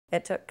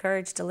It took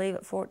courage to leave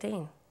at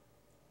 14.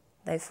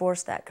 They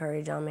forced that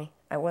courage on me.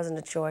 It wasn't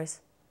a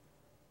choice.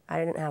 I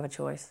didn't have a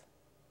choice.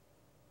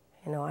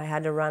 You know, I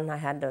had to run, I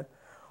had to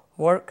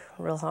work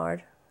real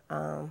hard,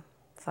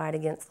 fight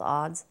against the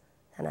odds,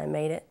 and I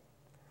made it.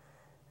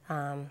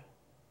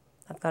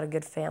 I've got a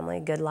good family,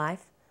 a good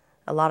life.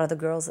 A lot of the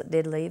girls that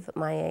did leave at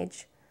my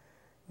age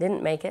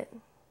didn't make it,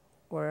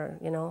 were,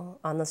 you know,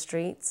 on the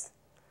streets,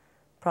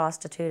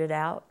 prostituted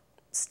out,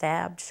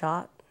 stabbed,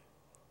 shot.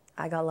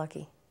 I got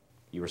lucky.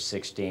 You were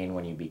 16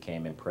 when you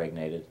became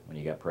impregnated, when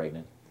you got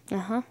pregnant?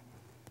 Uh-huh.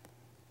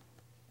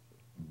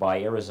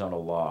 By Arizona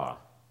law,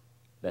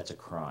 that's a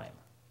crime.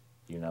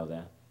 Do you know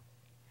that?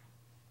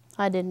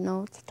 I didn't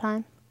know at the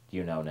time. Do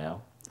you know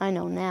now? I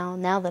know now.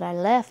 Now that I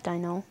left, I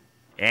know.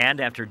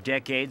 And after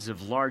decades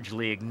of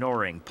largely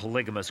ignoring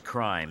polygamous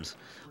crimes,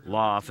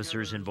 law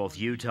officers in both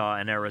Utah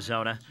and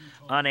Arizona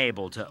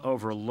unable to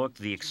overlook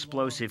the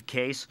explosive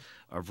case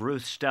of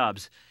Ruth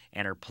Stubbs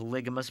and her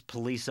polygamous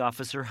police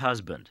officer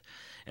husband,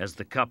 as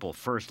the couple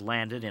first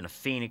landed in a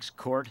Phoenix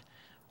court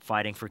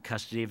fighting for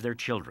custody of their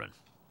children.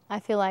 I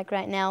feel like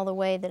right now the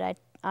way that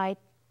I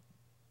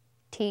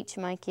teach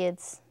my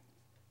kids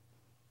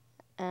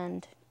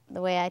and the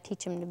way I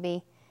teach them to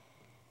be,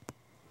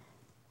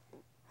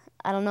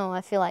 I don't know,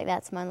 I feel like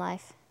that's my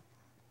life.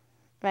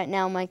 Right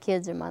now my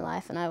kids are my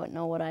life, and I wouldn't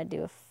know what I'd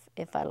do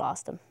if I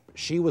lost them.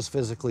 She was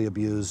physically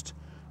abused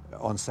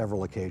on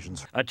several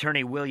occasions.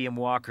 Attorney William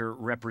Walker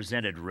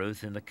represented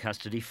Ruth in the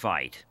custody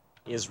fight.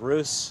 Is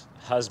Ruth's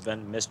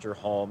husband, Mr.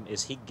 Holm,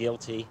 is he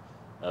guilty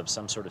of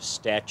some sort of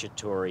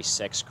statutory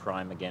sex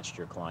crime against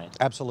your client?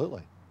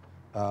 Absolutely.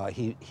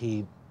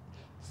 He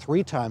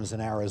 3 times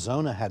in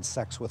Arizona had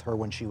sex with her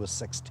when she was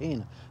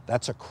 16.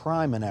 That's a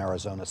crime in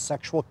Arizona,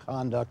 sexual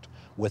conduct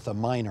with a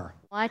minor.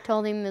 I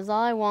told him all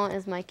I want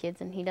is my kids,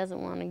 and he doesn't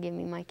want to give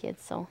me my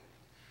kids, so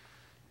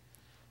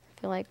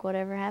I feel like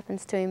whatever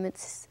happens to him,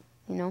 it's,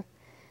 you know,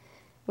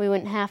 we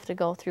wouldn't have to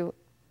go through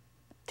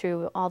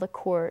all the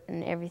court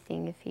and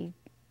everything if he,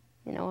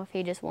 you know, if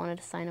he just wanted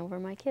to sign over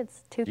my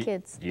kids, 2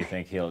 kids. Do you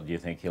think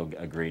he'll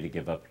agree to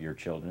give up your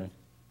children?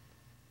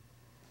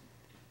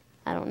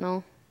 I don't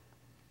know.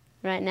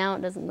 Right now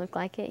it doesn't look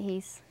like it.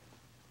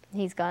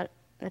 He's got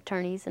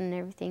attorneys and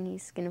everything.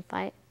 He's going to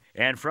fight.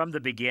 And from the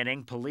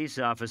beginning, police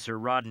officer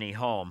Rodney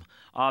Holm,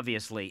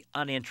 obviously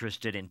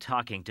uninterested in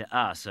talking to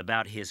us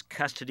about his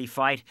custody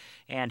fight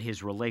and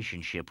his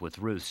relationship with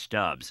Ruth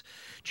Stubbs,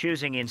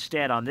 choosing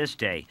instead on this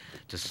day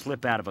to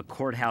slip out of a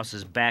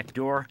courthouse's back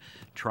door,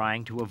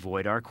 trying to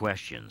avoid our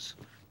questions.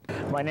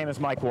 My name is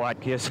Mike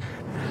Watkiss.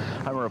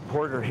 I'm a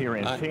reporter here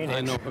in Phoenix.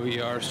 I know who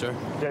you are, sir.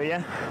 Do you?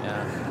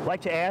 Yeah. I'd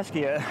like to ask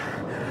you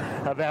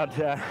about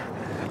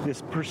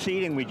this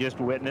proceeding we just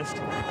witnessed.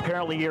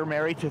 Apparently you're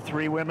married to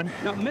 3 women.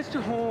 Now, Mr.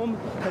 Holm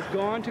has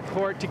gone to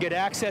court to get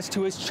access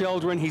to his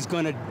children. He's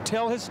going to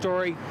tell his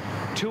story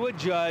to a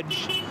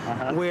judge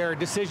where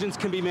decisions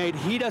can be made.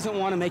 He doesn't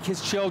want to make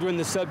his children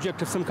the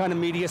subject of some kind of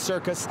media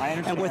circus. I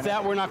understand. And with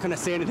that, we're not going to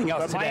say anything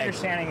else today. My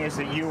understanding is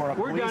that you are a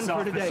police officer. We're done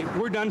for today.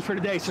 We're done for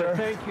today, sir.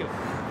 Thank you.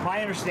 My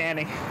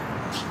understanding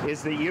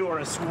is that you are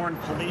a sworn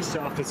police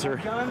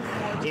officer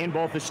in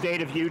both the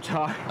state of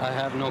Utah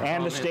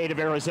and the state of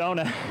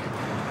Arizona,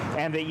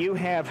 and that you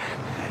have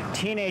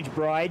teenage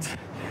brides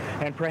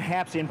and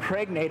perhaps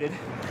impregnated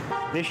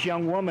this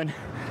young woman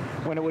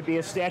when it would be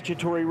a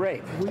statutory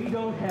rape. We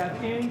don't have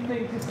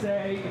anything to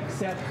say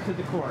except to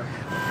the court.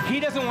 He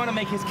doesn't want to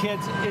make his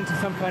kids into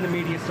some kind of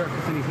media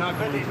circus, and he's not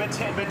going to.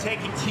 But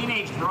taking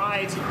teenage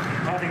brides,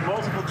 having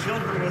multiple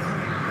children with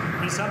them,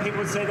 I mean, some people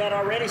would say that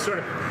already sort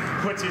of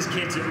puts his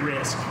kids at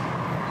risk.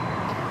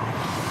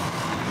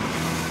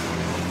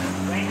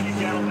 Thank you,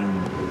 gentlemen.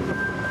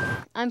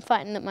 I'm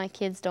fighting that my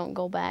kids don't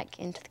go back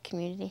into the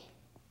community.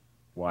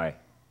 Why?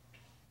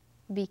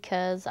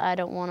 Because I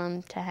don't want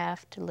them to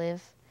have to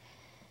live.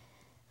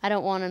 I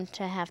don't want them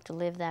to have to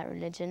live that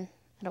religion.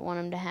 I don't want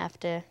them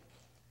to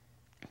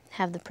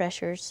have the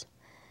pressures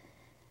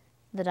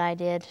that I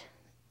did,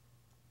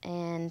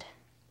 and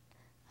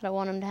I don't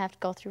want them to have to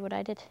go through what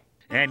I did.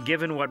 And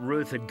given what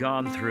Ruth had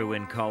gone through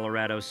in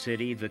Colorado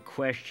City, the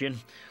question,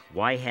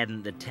 why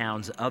hadn't the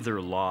town's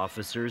other law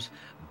officers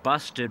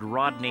busted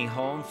Rodney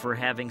Holm for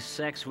having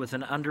sex with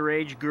an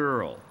underage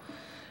girl?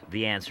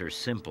 The answer's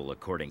simple,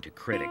 according to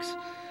critics.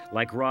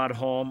 Like Rod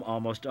Holm,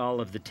 almost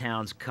all of the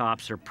town's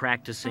cops are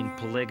practicing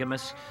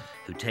polygamists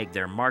who take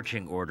their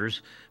marching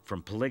orders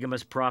from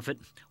polygamous prophet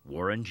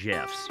Warren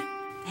Jeffs.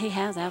 He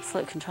has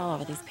absolute control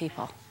over these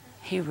people.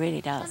 He really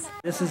does.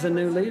 This is a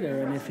new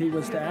leader, and if he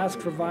was to ask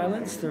for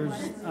violence, there's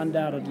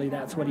undoubtedly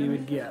that's what he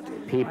would get.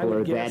 People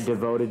are that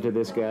devoted to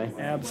this guy?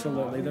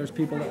 Absolutely. There's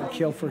people that would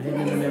kill for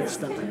him in an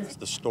instant. It's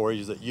the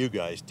stories that you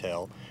guys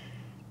tell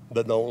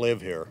that don't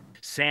live here.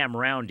 Sam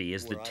Roundy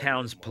is the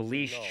town's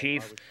police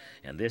chief,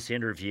 and this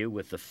interview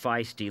with the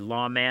feisty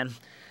lawman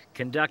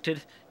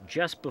conducted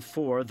just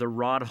before the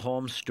Rod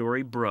Holm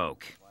story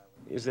broke.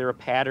 Is there a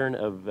pattern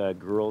of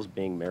girls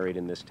being married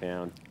in this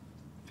town?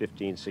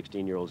 15,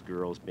 16-year-old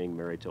girls being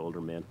married to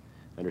older men?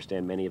 I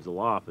understand many of the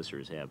law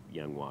officers have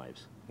young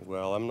wives.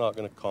 Well, I'm not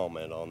going to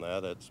comment on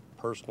that. That's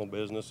personal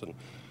business,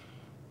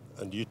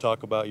 and you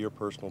talk about your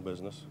personal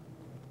business.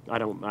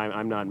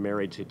 I'm not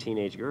married to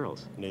teenage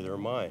girls. Neither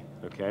am I.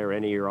 Okay, are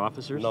any of your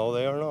officers? No,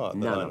 they are not.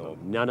 None of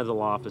them. None of the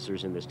law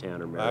officers in this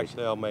town are married.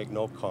 Actually, I'll make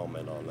no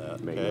comment on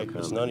that, okay?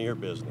 It's none of your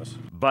business.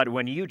 But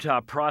when Utah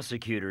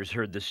prosecutors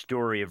heard the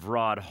story of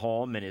Rod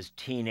Holm and his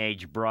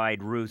teenage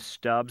bride Ruth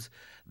Stubbs,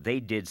 they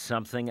did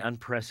something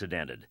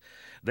unprecedented.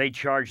 They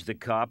charged the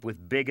cop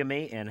with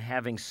bigamy and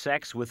having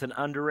sex with an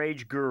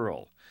underage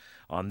girl.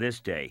 On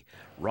this day,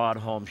 Rod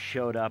Holm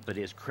showed up at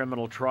his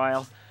criminal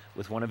trial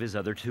with one of his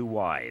other 2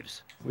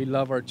 wives. We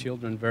love our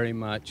children very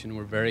much, and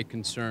we're very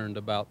concerned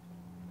about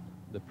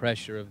the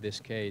pressure of this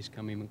case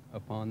coming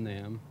upon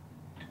them.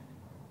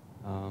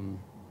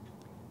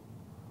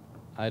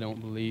 I don't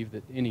believe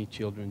that any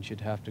children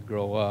should have to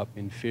grow up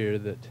in fear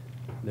that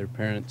their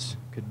parents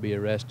could be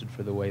arrested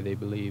for the way they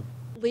believe.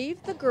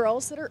 Leave the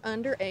girls that are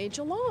underage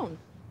alone.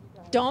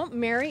 Don't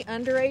marry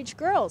underage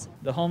girls.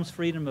 The Holmes'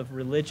 freedom of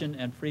religion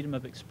and freedom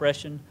of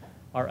expression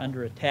are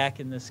under attack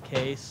in this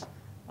case.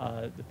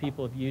 The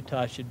people of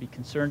Utah should be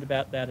concerned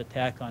about that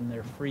attack on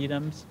their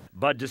freedoms.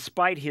 But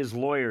despite his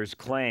lawyer's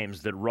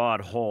claims that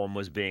Rod Holm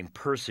was being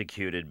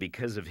persecuted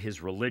because of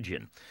his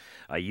religion,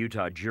 a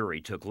Utah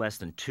jury took less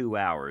than 2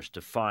 hours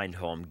to find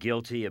Holm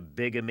guilty of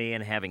bigamy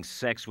and having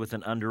sex with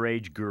an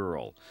underage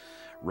girl.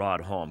 Rod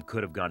Holm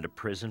could have gone to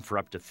prison for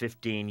up to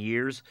 15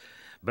 years,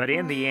 but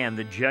in the end,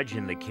 the judge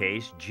in the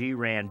case, G.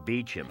 Rand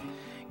Beecham,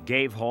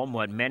 gave Holm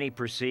what many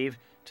perceive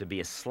to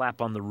be a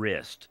slap on the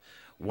wrist.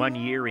 1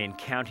 year in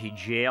county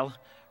jail.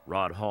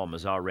 Rod Holm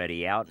is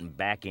already out and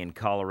back in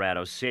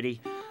Colorado City,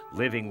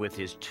 living with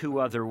his 2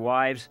 other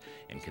wives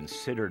and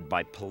considered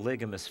by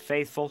polygamous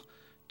faithful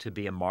to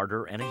be a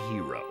martyr and a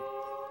hero.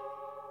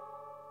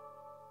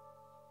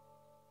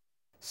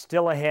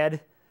 Still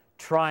ahead,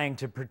 trying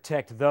to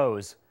protect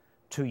those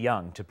too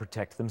young to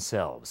protect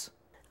themselves.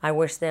 I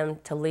wish them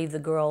to leave the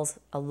girls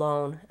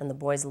alone and the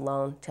boys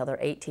alone till they're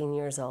 18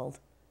 years old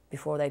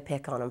before they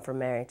pick on them for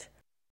marriage.